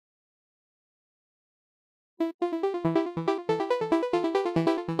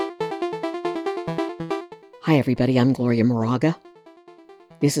Hi, everybody. I'm Gloria Moraga.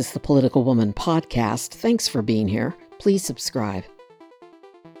 This is the Political Woman podcast. Thanks for being here. Please subscribe.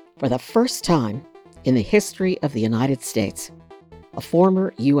 For the first time in the history of the United States, a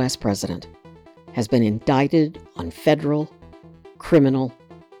former U.S. president has been indicted on federal criminal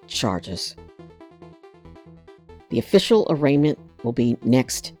charges. The official arraignment will be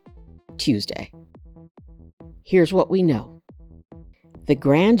next Tuesday. Here's what we know. The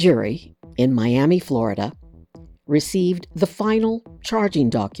grand jury in Miami, Florida, received the final charging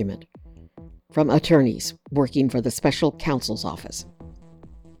document from attorneys working for the special counsel's office.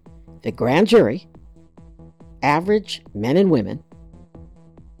 The grand jury, average men and women,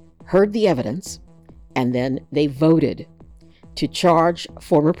 heard the evidence, and then they voted to charge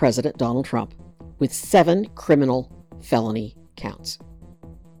former President Donald Trump with 7 criminal felony counts.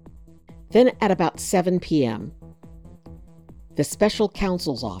 Then at about 7 p.m., the special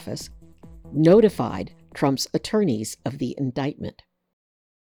counsel's office notified Trump's attorneys of the indictment.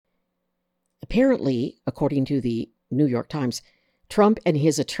 Apparently, according to the New York Times, Trump and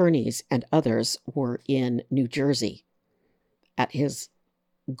his attorneys and others were in New Jersey at his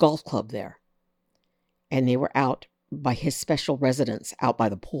golf club there, and they were out by his special residence out by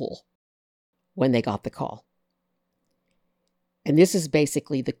the pool when they got the call. And this is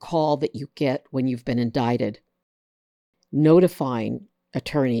basically the call that you get when you've been indicted, notifying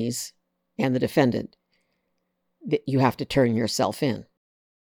attorneys and the defendant that you have to turn yourself in,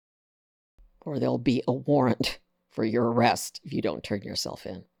 or there'll be a warrant for your arrest if you don't turn yourself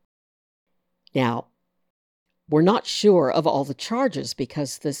in. Now, we're not sure of all the charges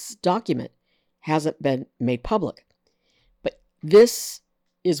because this document hasn't been made public. But this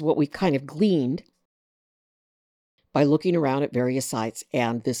is what we kind of gleaned by looking around at various sites,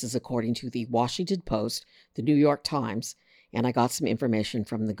 and this is according to the Washington Post, the New York Times, and I got some information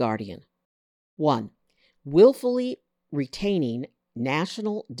from The Guardian. 1. Willfully retaining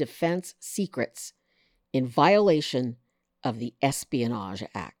national defense secrets in violation of the Espionage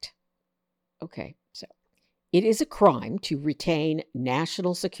Act. Okay, so it is a crime to retain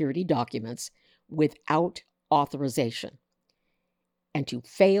national security documents without authorization and to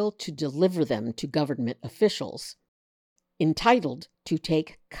fail to deliver them to government officials entitled to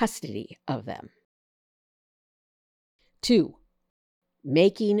take custody of them. 2.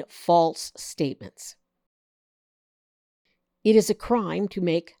 Making false statements. It is a crime to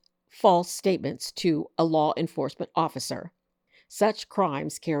make false statements to a law enforcement officer. Such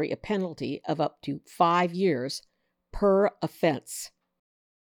crimes carry a penalty of up to 5 years per offense.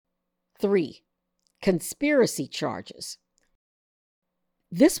 3. Conspiracy charges.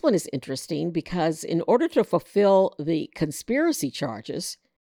 This one is interesting because in order to fulfill the conspiracy charges,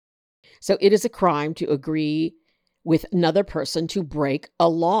 so it is a crime to agree with another person to break a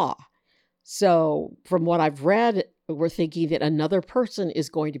law. So from what I've read, we're thinking that another person is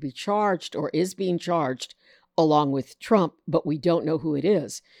going to be charged or is being charged along with Trump, but we don't know who it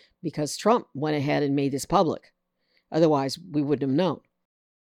is because Trump went ahead and made this public. Otherwise, we wouldn't have known.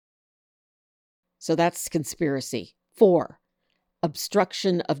 So that's conspiracy. 4,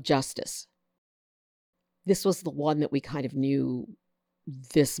 obstruction of justice. This was the one that we kind of knew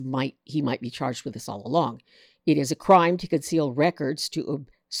he might be charged with this all along. It is a crime to conceal records to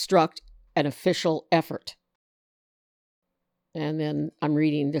obstruct an official effort. And then I'm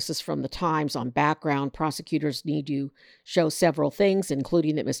reading, this is from the Times on background. Prosecutors need to show several things,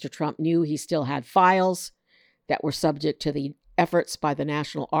 including that Mr. Trump knew he still had files that were subject to the efforts by the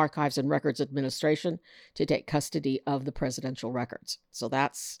National Archives and Records Administration to take custody of the presidential records. So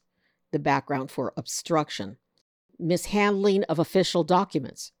that's the background for obstruction. Mishandling of official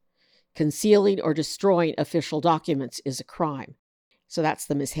documents. Concealing or destroying official documents is a crime. So that's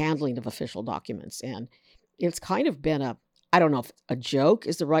the mishandling of official documents. And it's kind of been I don't know if a joke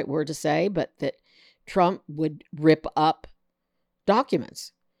is the right word to say, but that Trump would rip up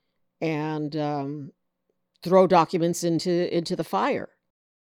documents and throw documents into the fire.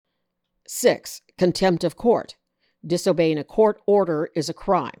 6, contempt of court. Disobeying a court order is a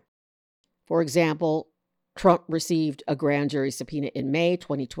crime. For example, Trump received a grand jury subpoena in May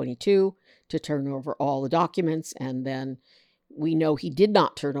 2022 to turn over all the documents, and then we know he did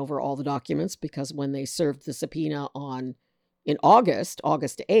not turn over all the documents because when they served the subpoena in August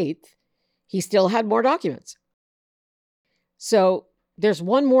 8th, he still had more documents. So there's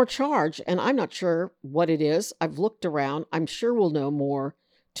one more charge, and I'm not sure what it is. I've looked around. I'm sure we'll know more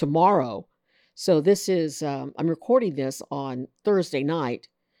tomorrow. So this is, I'm recording this on Thursday night,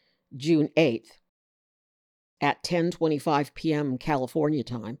 June 8th at 10:25 p.m. California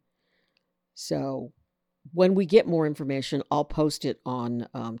time. So when we get more information, I'll post it on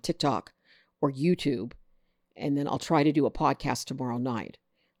TikTok or YouTube, and then I'll try to do a podcast tomorrow night.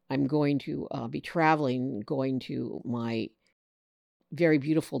 I'm going to be traveling, going to my very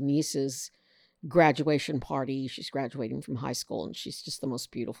beautiful niece's graduation party. She's graduating from high school, and she's just the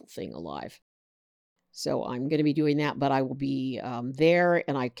most beautiful thing alive. So I'm going to be doing that, but I will be there,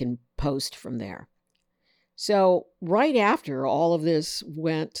 and I can post from there. So right after all of this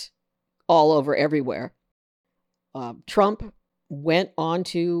went all over everywhere, Trump went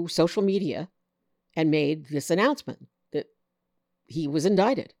onto social media and made this announcement that he was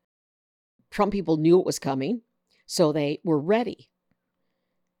indicted. Trump people knew it was coming, so they were ready.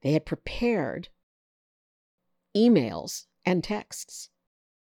 They had prepared emails and texts.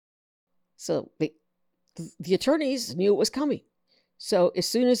 So the attorneys knew it was coming. So as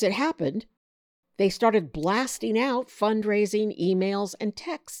soon as it happened, they started blasting out fundraising emails and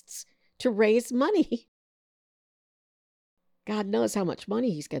texts to raise money. God knows how much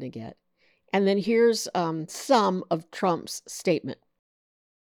money he's going to get. And then here's some of Trump's statement.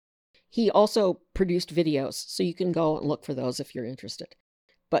 He also produced videos, so you can go and look for those if you're interested.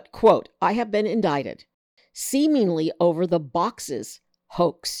 But, quote, "I have been indicted, seemingly over the boxes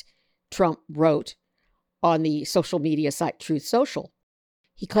hoax," Trump wrote on the social media site Truth Social.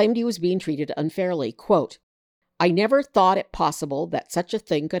 He claimed he was being treated unfairly. Quote, "I never thought it possible that such a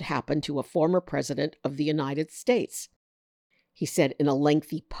thing could happen to a former president of the United States," he said in a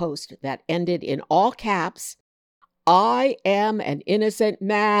lengthy post that ended in all caps, "I am an innocent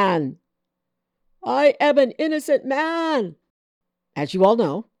man. I am an innocent man." As you all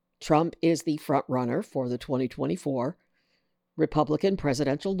know, Trump is the front runner for the 2024 Republican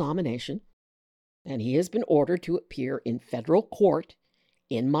presidential nomination, and he has been ordered to appear in federal court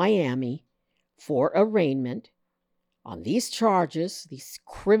in Miami for arraignment on these charges, these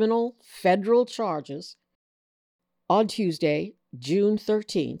criminal federal charges, on Tuesday, June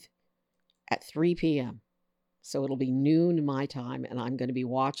 13th at 3 p.m. So it'll be noon my time, and I'm going to be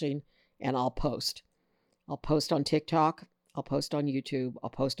watching, and I'll post. I'll post on TikTok, I'll post on YouTube, I'll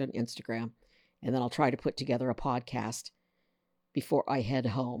post on Instagram, and then I'll try to put together a podcast before I head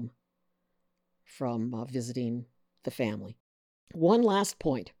home from visiting the family. One last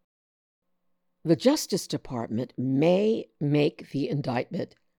point. The Justice Department may make the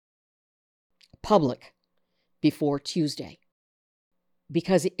indictment public before Tuesday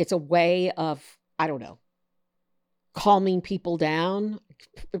because it's a way of, I don't know, calming people down,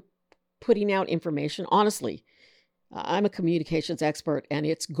 putting out information. Honestly, I'm a communications expert, and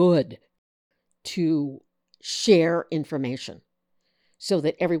it's good to share information so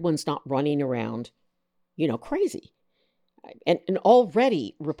that everyone's not running around, crazy. And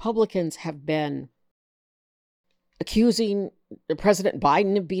already Republicans have been accusing President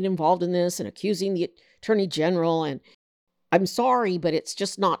Biden of being involved in this and accusing the Attorney General. And I'm sorry, but it's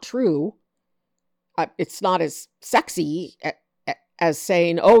just not true. It's not as sexy as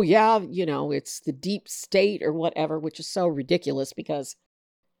saying, oh, yeah, it's the deep state or whatever, which is so ridiculous because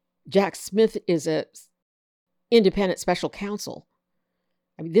Jack Smith is a independent special counsel.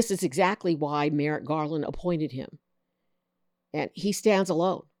 I mean, this is exactly why Merrick Garland appointed him. And he stands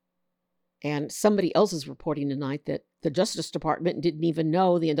alone. And somebody else is reporting tonight that the Justice Department didn't even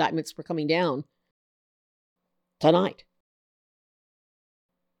know the indictments were coming down tonight.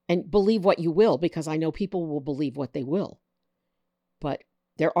 And believe what you will, because I know people will believe what they will. But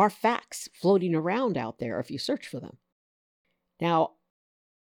there are facts floating around out there if you search for them. Now,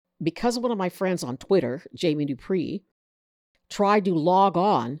 because one of my friends on Twitter, Jamie Dupree, tried to log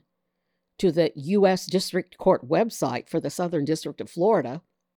on to the U.S. District Court website for the Southern District of Florida,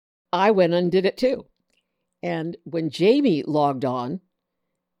 I went and did it too. And when Jamie logged on,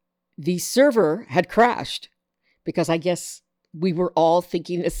 the server had crashed because I guess we were all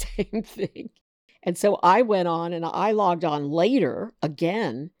thinking the same thing. And so I went on and I logged on later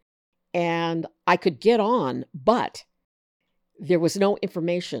again, and I could get on, but there was no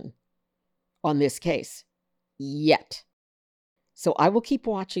information on this case yet. So I will keep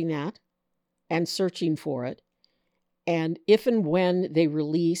watching that and searching for it. And if and when they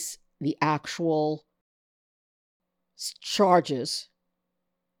release the actual charges,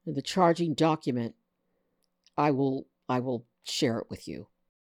 the charging document, I will share it with you.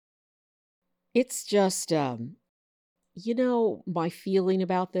 It's just, my feeling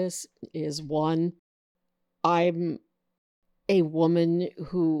about this is, one, I'm a woman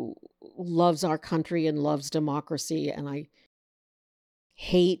who loves our country and loves democracy, and I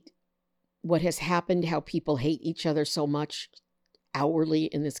hate what has happened, how people hate each other so much hourly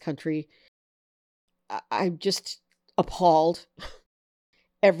in this country. I'm just appalled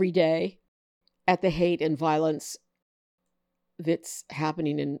every day. at the hate and violence that's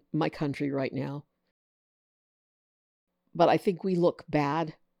happening in my country right now. But I think we look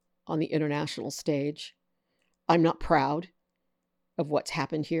bad on the international stage. I'm not proud of what's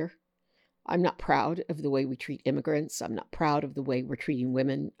happened here. I'm not proud of the way we treat immigrants. I'm not proud of the way we're treating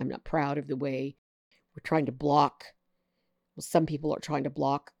women. I'm not proud of the way we're trying to block, well, some people are trying to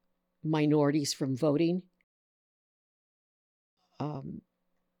block minorities from voting.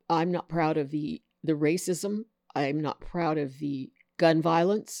 I'm not proud of the racism. I'm not proud of the gun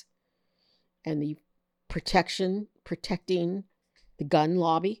violence and the protecting the gun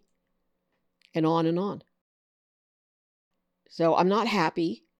lobby, and on and on. So I'm not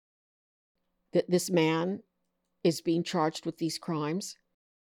happy that this man is being charged with these crimes,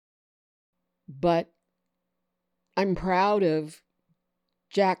 but I'm proud of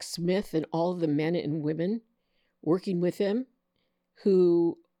Jack Smith and all of the men and women working with him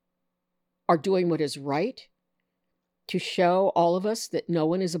who are doing what is right to show all of us that no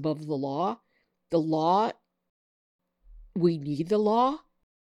one is above the law. The law, we need the law.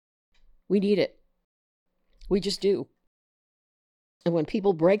 We need it. We just do. And when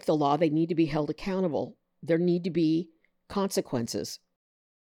people break the law, they need to be held accountable. There need to be consequences.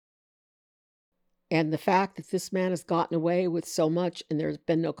 And the fact that this man has gotten away with so much and there's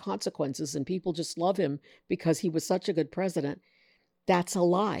been no consequences and people just love him because he was such a good president, that's a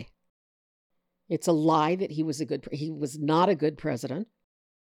lie. It's a lie that he was not a good president.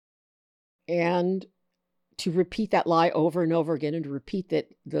 And to repeat that lie over and over again, and to repeat that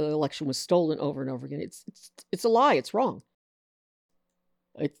the election was stolen over and over again, it's a lie. It's wrong.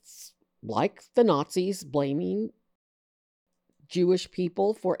 It's like the Nazis blaming Jewish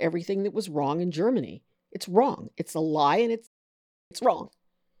people for everything that was wrong in Germany. It's wrong. It's a lie, and it's wrong.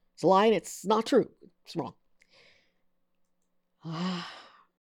 It's a lie, and it's not true. It's wrong.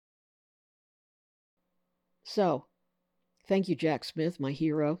 So, thank you, Jack Smith, my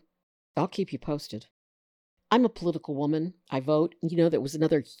hero. I'll keep you posted. I'm a political woman. I vote. You know, there was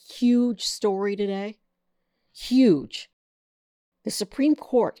another huge story today. Huge. The Supreme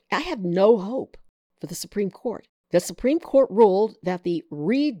Court. I had no hope for the Supreme Court. The Supreme Court ruled that the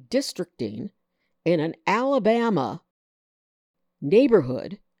redistricting in an Alabama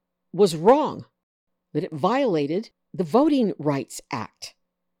neighborhood was wrong, that it violated the Voting Rights Act,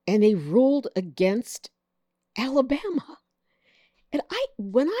 and they ruled against Alabama. And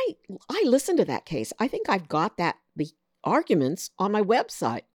when I listened to that case, I think I've got the arguments on my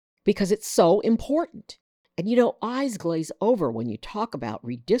website because it's so important. And, you know, eyes glaze over when you talk about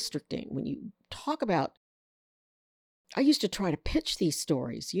redistricting, when you talk about, I used to try to pitch these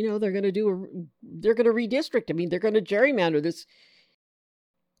stories. You know, they're going to redistrict. I mean, they're going to gerrymander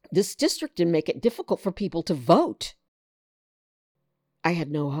this district and make it difficult for people to vote. I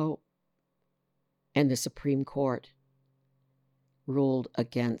had no hope. And the Supreme Court ruled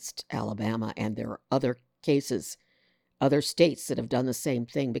against Alabama, and there are other cases, other states that have done the same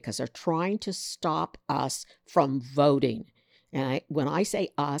thing because they're trying to stop us from voting. And when I say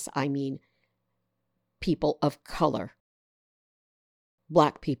us, I mean people of color,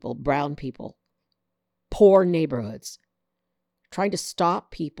 Black people, brown people, poor neighborhoods, trying to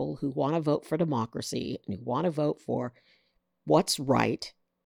stop people who want to vote for democracy and who want to vote for what's right.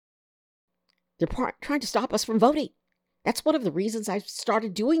 They're trying to stop us from voting. That's one of the reasons I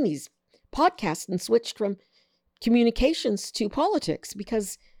started doing these podcasts and switched from communications to politics,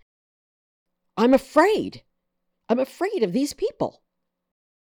 because I'm afraid. I'm afraid of these people.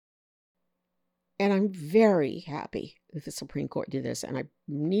 And I'm very happy that the Supreme Court did this, and I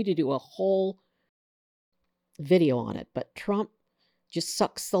need to do a whole video on it. But Trump just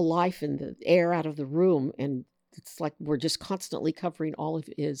sucks the life and the air out of the room, and it's like we're just constantly covering all of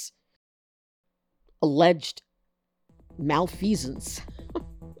his alleged malfeasance.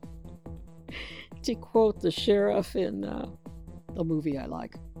 To quote the sheriff in the movie I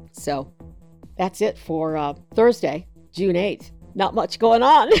like. So that's it for Thursday, June 8th. Not much going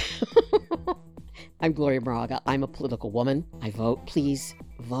on. I'm Gloria Moraga. I'm a political woman. I vote. Please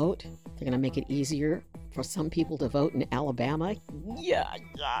vote. They're going to make it easier for some people to vote in Alabama. Yeah.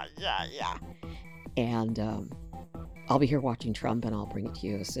 And I'll be here watching Trump, and I'll bring it to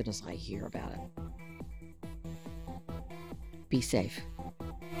you as soon as I hear about it. Be safe.